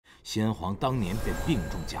先皇当年便病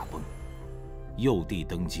重驾崩，幼帝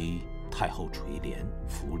登基，太后垂帘，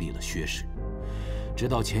扶立了薛氏，直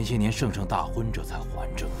到前些年圣上大婚，这才还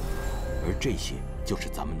政。而这些就是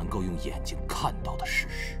咱们能够用眼睛看到的事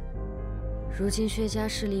实。如今薛家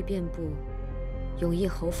势力遍布，永易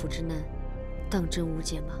侯府之难，当真无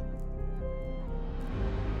解吗？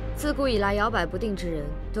自古以来，摇摆不定之人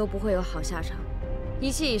都不会有好下场。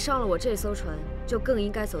一气已上了我这艘船，就更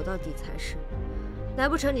应该走到底才是。难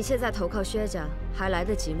不成你现在投靠薛家还来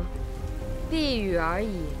得及吗？避雨而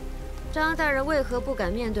已。张大人为何不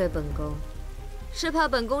敢面对本宫？是怕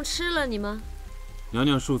本宫吃了你吗？娘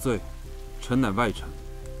娘恕罪，臣乃外臣，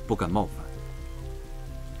不敢冒犯，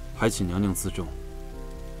还请娘娘自重。